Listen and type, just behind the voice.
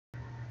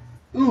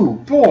Ooh,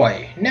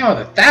 boy, now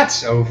that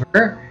that's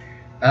over,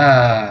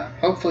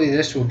 hopefully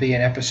this will be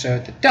an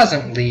episode that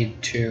doesn't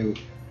lead to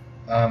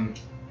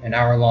an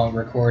hour-long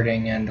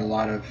recording and a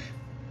lot of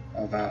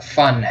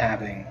fun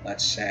having,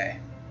 let's say.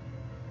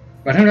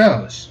 But who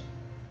knows?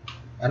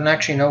 I don't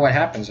actually know what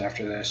happens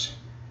after this.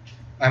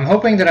 I'm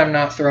hoping that I'm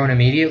not thrown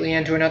immediately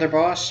into another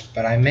boss,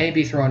 but I may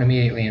be thrown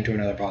immediately into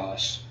another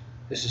boss.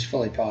 This is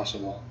fully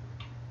possible.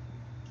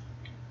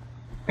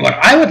 What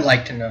I would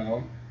like to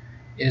know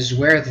is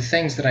where the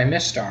things that I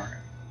missed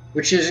are,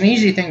 which is an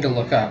easy thing to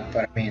look up,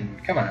 but I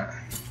mean, come on.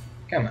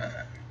 Come on.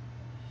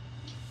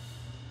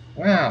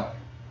 Wow.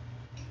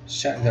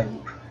 The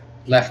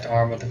left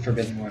arm of the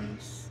Forbidden One.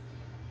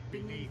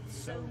 Beneath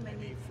so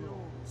many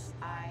flaws,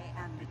 I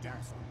am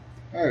bedazzled.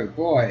 Oh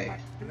boy.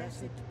 But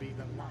blessed be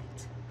the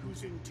light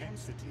whose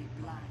intensity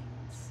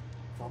blinds,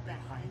 for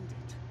behind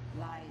it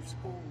lies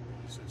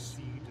always a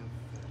seed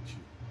of virtue.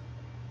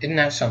 Isn't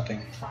that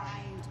something?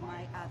 Find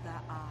my other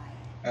eye.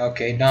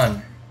 Okay,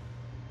 done.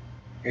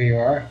 Here you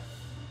are.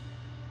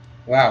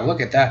 Wow,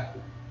 look at that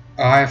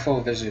eye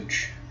full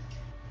visage.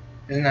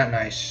 Isn't that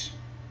nice?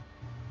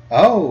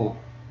 Oh!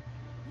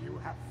 You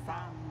have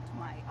found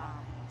my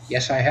eyes.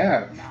 Yes, I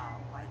have. Now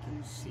I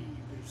can see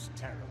this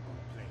terrible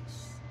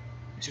place.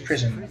 This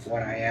prison of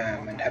what I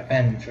am and have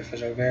been for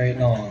so very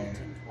long.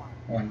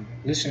 One,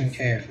 listen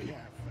carefully.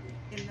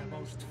 In the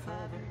most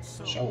fervent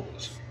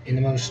Souls, in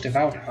the most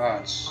devout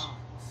hearts,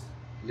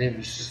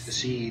 lives the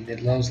seed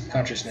that lulls the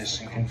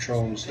consciousness and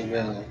controls the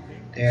will.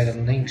 They are the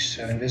links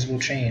of invisible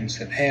chains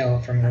that hail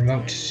from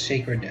remote,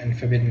 sacred, and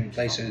forbidden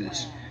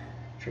places,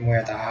 from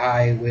where the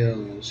high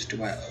wills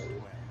dwell.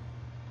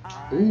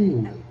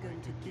 Ooh,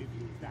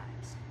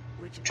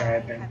 which I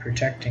have been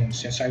protecting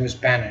since I was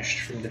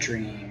banished from the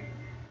dream.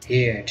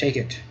 Here, take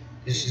it.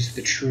 This is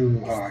the true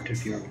heart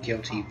of your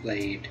guilty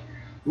blade.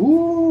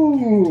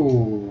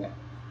 Ooh!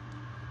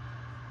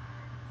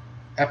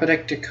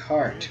 Apodictic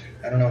heart.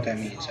 I don't know what that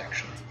means,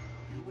 actually.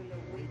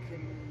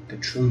 The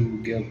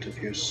true guilt of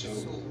your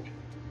soul,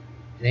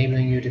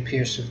 enabling you to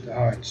pierce the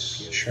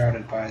hearts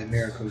shrouded by the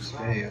miracle's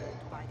veil.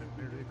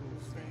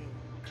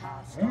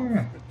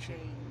 Ah.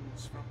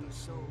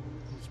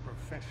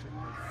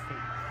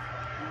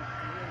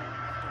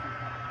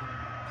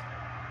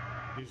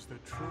 Is the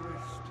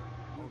truest,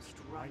 most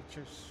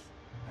righteous,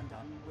 and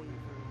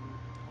unwavering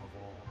of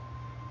all.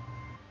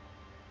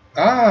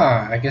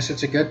 Ah, I guess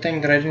it's a good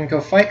thing that I didn't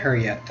go fight her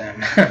yet, then.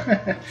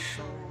 The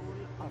soul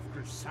of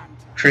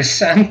Chrysanta.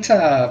 Chrysanta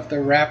of the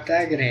Rapt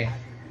Agony.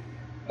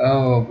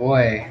 Oh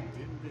boy.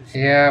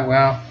 Yeah,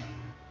 well.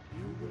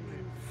 You will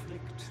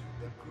inflict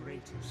the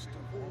greatest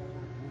of all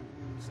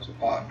wounds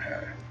Upon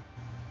her.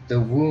 The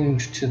wound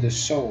to the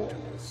soul.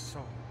 the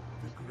soul,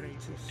 the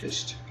greatest.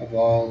 Just of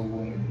all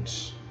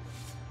wounds.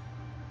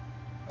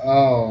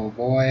 Oh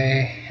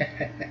boy.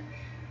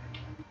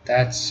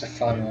 That's a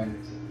fun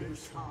one.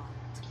 This heart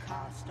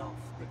cast off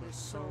with the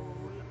soul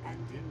and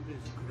in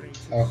this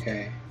greatest.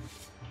 Okay.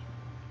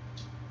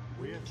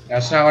 With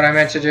That's not what I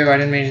meant to do. I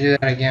didn't mean to do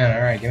that again.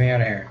 Alright, get me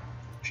out of here.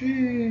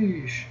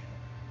 Sheesh.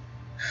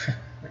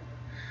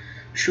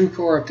 True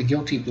core of the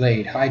guilty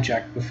blade,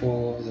 hijacked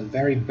before the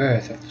very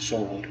birth of the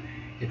sword.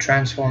 It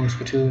transforms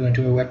the tool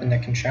into a weapon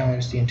that can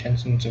challenge the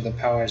intentions of the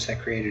powers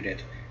that created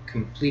it,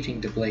 completing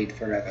the blade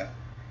forever.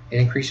 It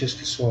increases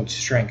the sword's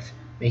strength,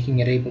 making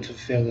it able to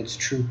fulfill its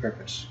true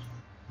purpose.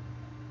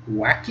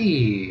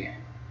 Wacky!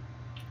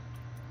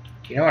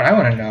 You know what, I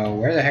want to know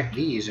where the heck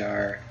these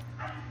are.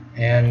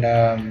 And,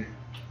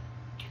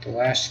 the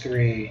last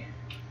three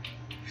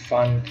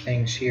fun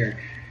things here.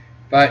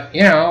 But,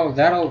 you know,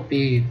 that'll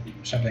be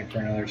something for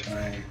another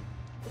time.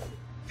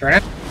 For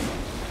now,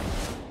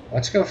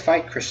 let's go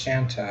fight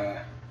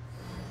Chrysanta.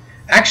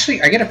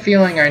 Actually, I get a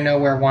feeling I know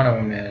where one of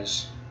them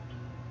is.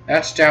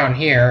 That's down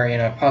here in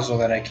a puzzle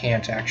that I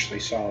can't actually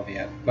solve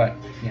yet. But,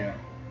 you know,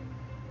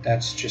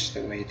 that's just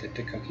the way that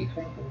the cookie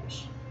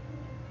crumbles.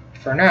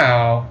 For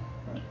now,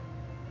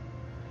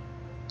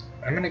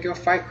 I'm gonna go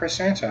fight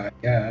Chrysanta, I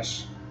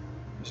guess.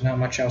 There's not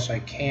much else I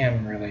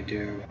can really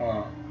do,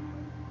 huh?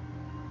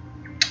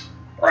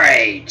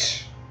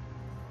 Right!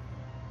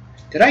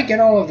 Did I get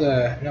all of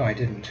the... No, I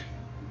didn't.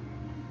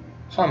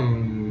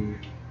 I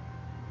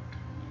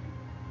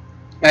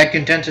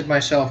contented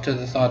myself to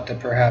the thought that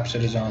perhaps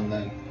it is on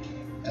the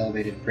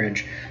elevated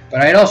bridge.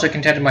 But I had also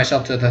contented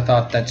myself to the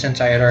thought that since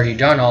I had already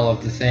done all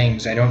of the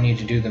things, I don't need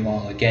to do them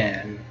all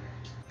again.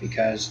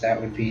 Because that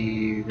would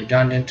be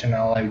redundant and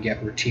all I would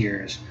get were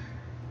tears.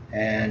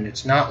 And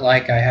it's not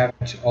like I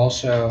haven't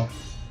also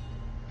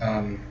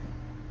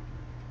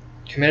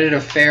committed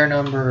a fair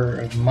number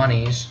of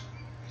monies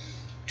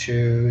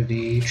to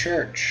the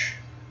church.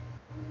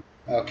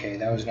 Okay,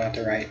 that was not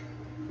the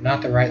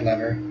right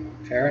lever.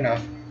 Fair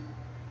enough.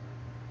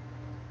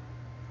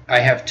 I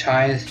have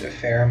tithed a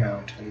fair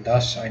amount, and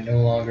thus I no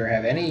longer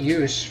have any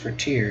use for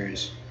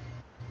tears,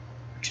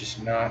 which is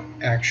not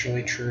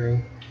actually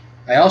true.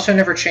 I also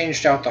never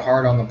changed out the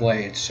heart on the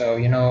blade, so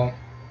you know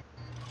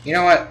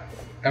what?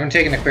 I'm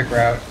taking the quick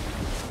route.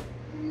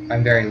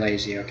 I'm very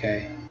lazy,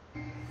 okay?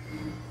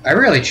 I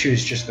really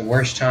choose just the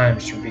worst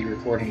times to be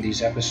recording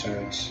these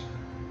episodes.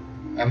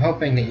 I'm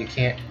hoping that you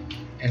can't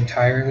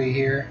entirely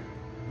hear.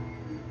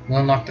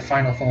 We'll unlock the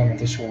final form of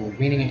the sword,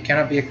 meaning it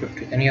cannot be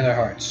equipped with any other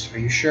hearts. Are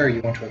you sure you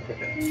want to equip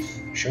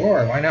it?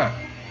 Sure, why not?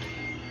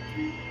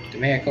 The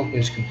mea culpa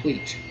is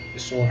complete. The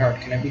sword heart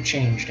cannot be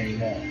changed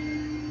anymore.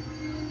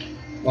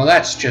 Well,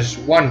 that's just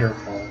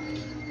wonderful.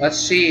 Let's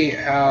see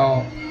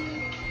how...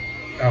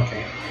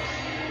 Okay.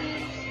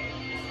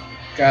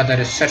 God, that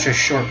is such a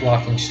short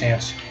blocking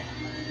stance.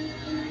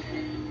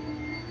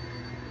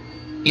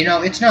 You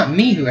know, it's not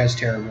me who has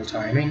terrible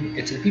timing,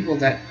 it's the people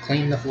that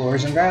clean the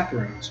floors and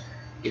bathrooms.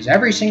 Because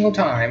every single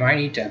time I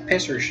need to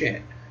piss or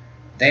shit,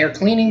 they are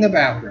cleaning the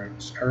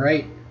bathrooms,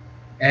 alright?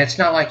 And it's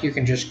not like you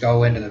can just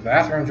go into the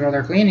bathrooms while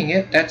they're cleaning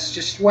it, that's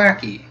just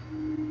wacky.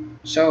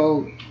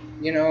 So,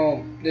 you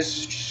know, this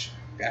is just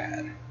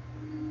bad.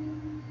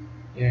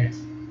 Yeah.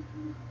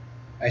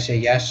 I say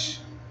yes.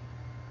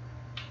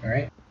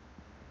 Alright.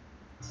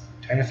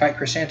 Time to fight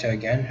Chrysanta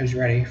again. Who's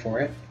ready for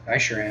it? I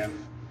sure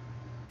am.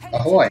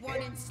 Ahoy!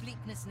 One in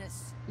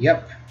sleeplessness.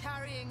 Yep.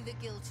 Carrying the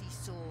guilty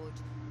sword,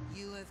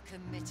 you have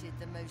committed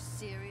the most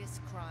serious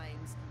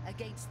crimes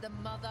against the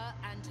Mother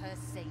and her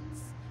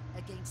saints,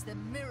 against the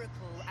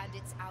miracle and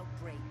its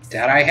outbreaks.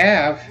 That I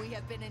have. We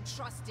have been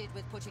entrusted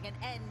with putting an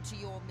end to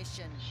your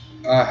mission.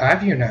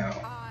 Have you now?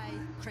 I,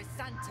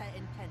 Chrysanta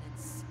in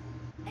penance,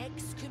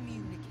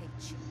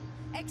 excommunicate you,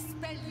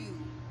 expel you,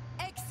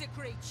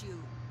 execrate you,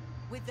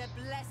 with the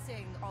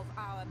blessing of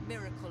our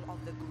miracle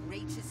of the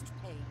greatest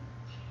pain.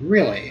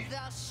 Really?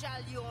 Thus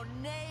shall your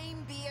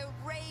name be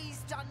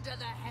erased under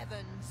the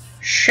heavens.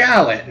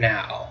 Shall it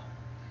now?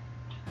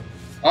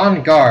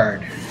 On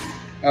guard.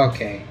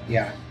 Okay,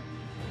 yeah.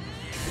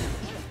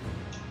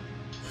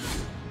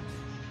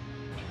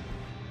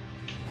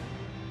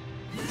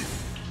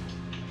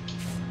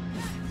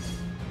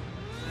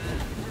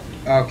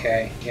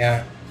 Okay,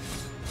 yeah.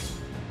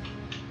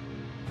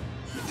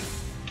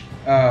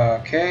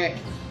 Okay.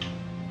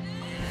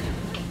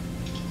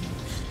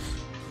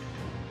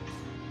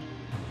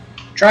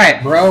 Try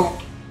it, bro.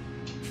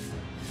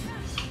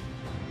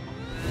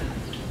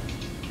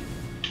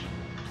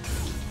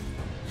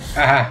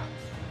 Haha.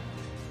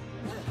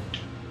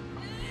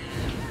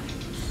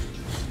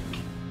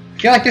 I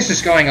feel like this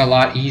is going a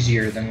lot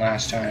easier than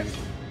last time,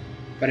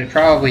 but it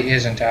probably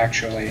isn't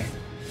actually.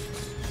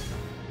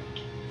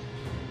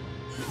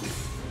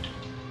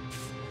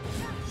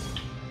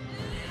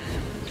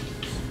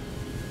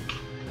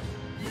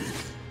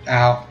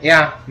 Ow.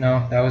 Yeah,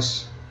 no, that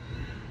was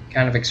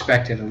kind of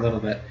expected a little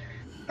bit.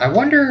 I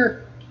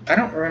wonder... I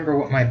don't remember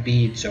what my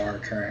beads are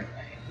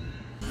currently.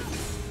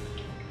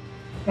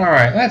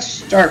 Alright, let's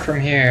start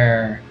from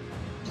here.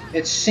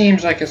 It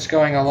seems like it's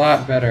going a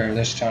lot better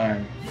this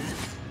time.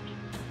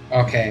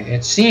 Okay,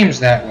 it seems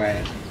that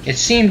way. It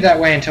seemed that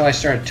way until I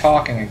started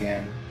talking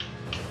again.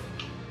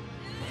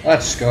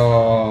 Let's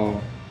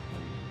go.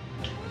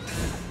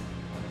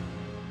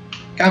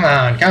 Come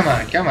on, come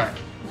on, come on.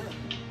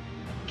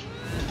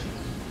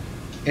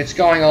 It's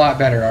going a lot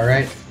better,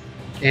 alright?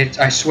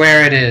 I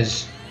swear it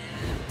is.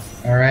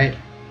 Alright?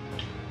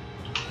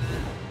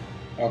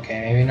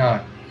 Okay, maybe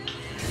not.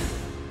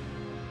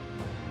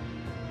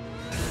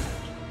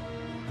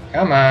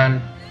 Come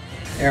on.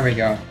 There we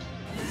go.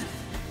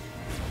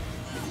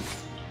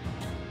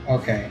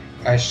 Okay.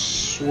 I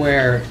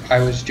swear I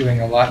was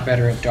doing a lot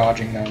better at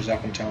dodging those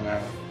up until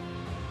now.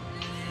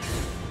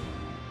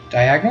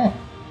 Diagonal?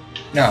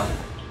 No.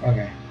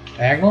 Okay.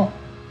 Diagonal?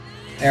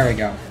 There we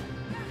go.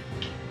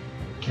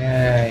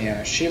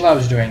 Yeah, she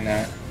loves doing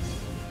that.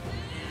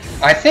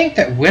 I think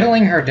that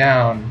whittling her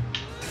down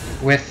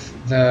with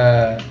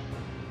the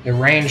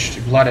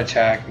ranged blood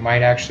attack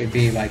might actually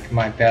be like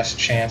my best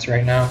chance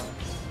right now.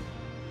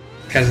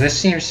 Because this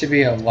seems to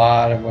be a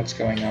lot of what's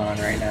going on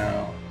right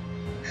now.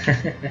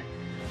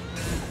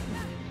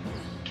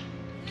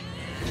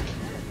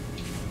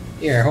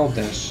 Here, hold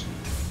this.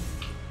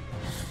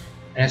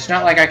 And it's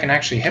not like I can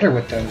actually hit her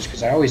with those,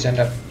 because I always end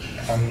up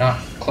if I'm not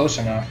close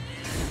enough.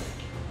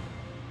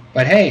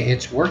 But hey,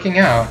 it's working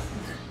out.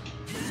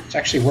 It's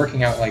actually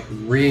working out like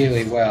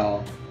really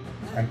well.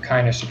 I'm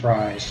kind of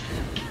surprised.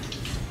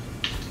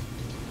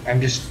 I'm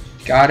just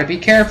gotta be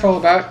careful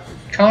about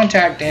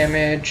contact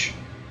damage.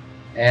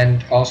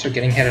 And also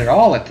getting hit at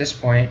all at this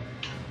point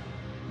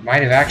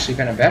might have actually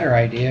been a better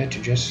idea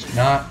to just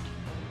not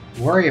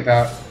worry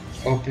about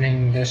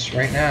opening this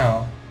right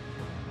now.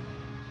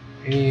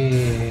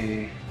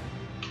 You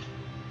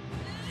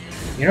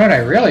know what I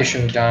really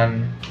should have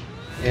done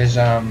is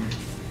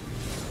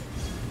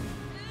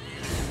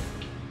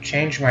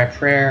change my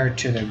prayer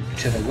to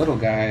the little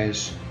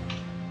guys.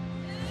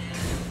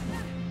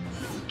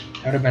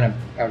 That would have been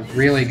a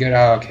really good...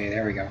 Oh, okay,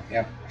 there we go.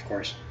 Yep, of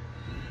course.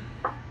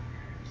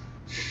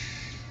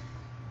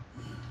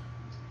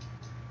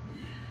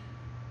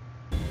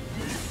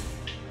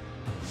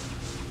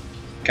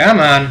 Come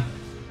on!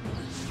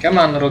 Come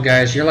on, little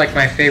guys. You're like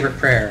my favorite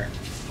prayer.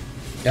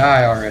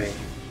 Die already.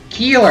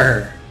 Kill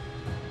her!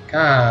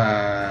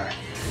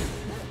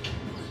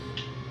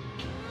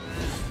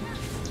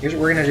 Here's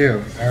what we're gonna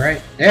do.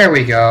 Alright, there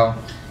we go.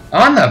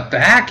 On the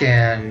back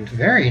end.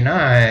 Very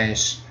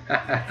nice.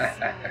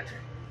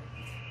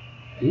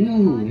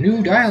 Ooh,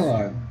 new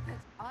dialogue.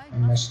 I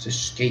must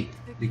escape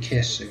the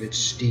kiss of its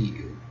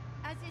steel.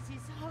 As it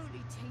is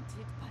wholly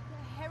tainted by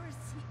the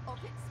heresy of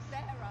its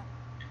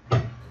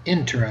bearer.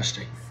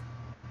 Interesting.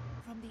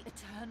 From the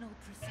eternal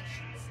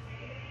processions,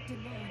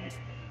 demand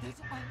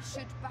that I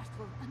should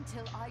battle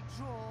until I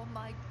draw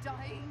my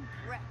dying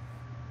breath.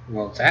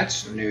 Well,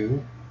 that's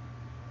new.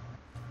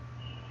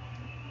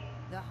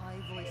 The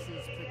high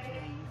voices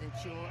proclaim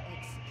that your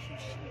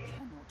execution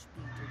cannot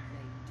be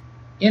delayed.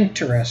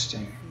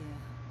 Interesting. Fear,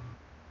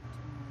 but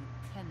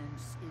my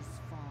penance is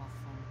far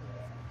from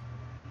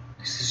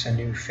over. Is this a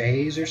new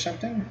phase or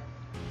something?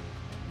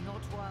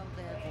 Not while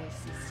their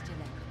voices still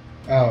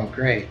echo. Oh,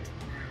 great.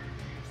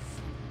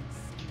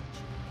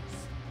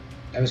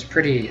 That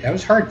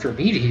was hard for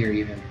me to hear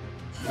even.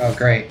 Oh,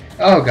 great.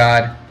 Oh,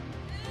 God.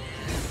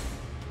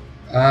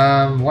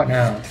 What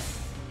now?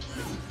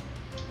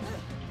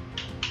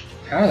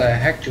 How the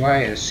heck do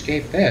I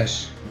escape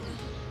this?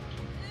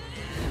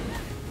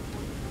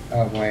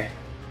 Oh, boy.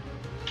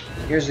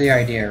 Here's the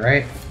idea,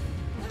 right?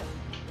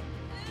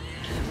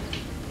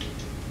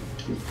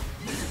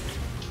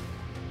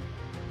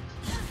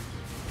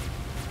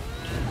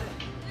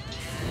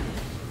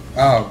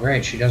 Oh,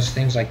 great. She does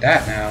things like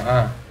that now,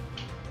 huh?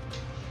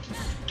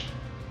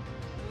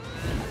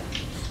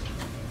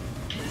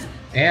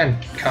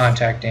 And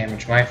contact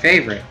damage, my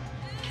favorite.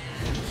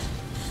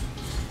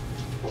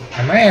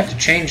 I might have to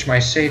change my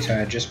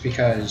Seta just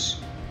because,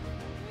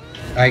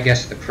 I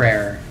guess the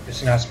prayer,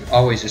 it's not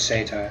always a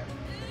Seta,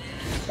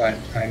 but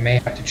I may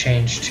have to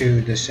change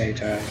to the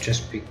Seta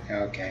just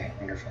okay,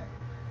 wonderful.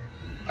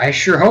 I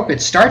sure hope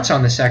it starts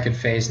on the second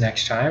phase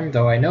next time,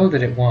 though I know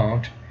that it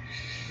won't.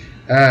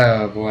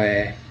 Oh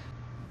boy.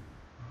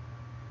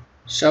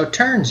 So it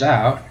turns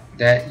out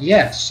that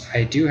yes,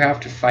 I do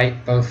have to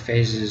fight both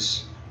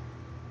phases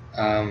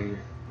in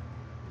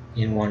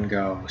one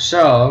go.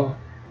 So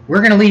we're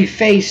going to leave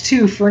phase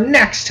 2 for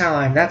next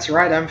time. That's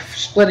right, I'm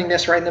splitting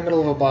this right in the middle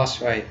of a boss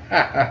fight.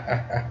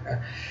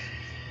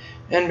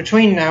 And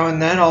between now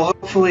and then, I'll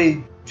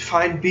hopefully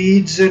find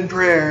beads and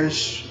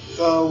prayers,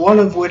 one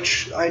of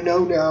which I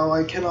know now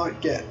I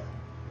cannot get.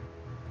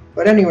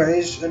 But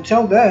anyways,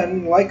 until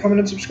then, like, comment,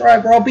 and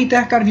subscribe, or I'll beat the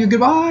heck out of you.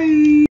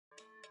 Goodbye!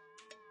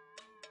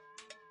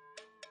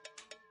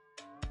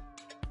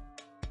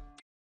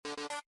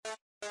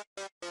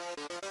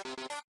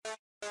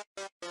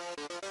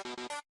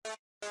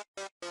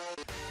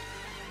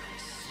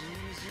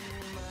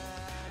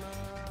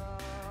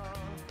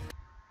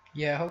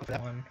 Yeah, I hope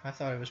that one. I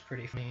thought it was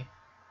pretty funny.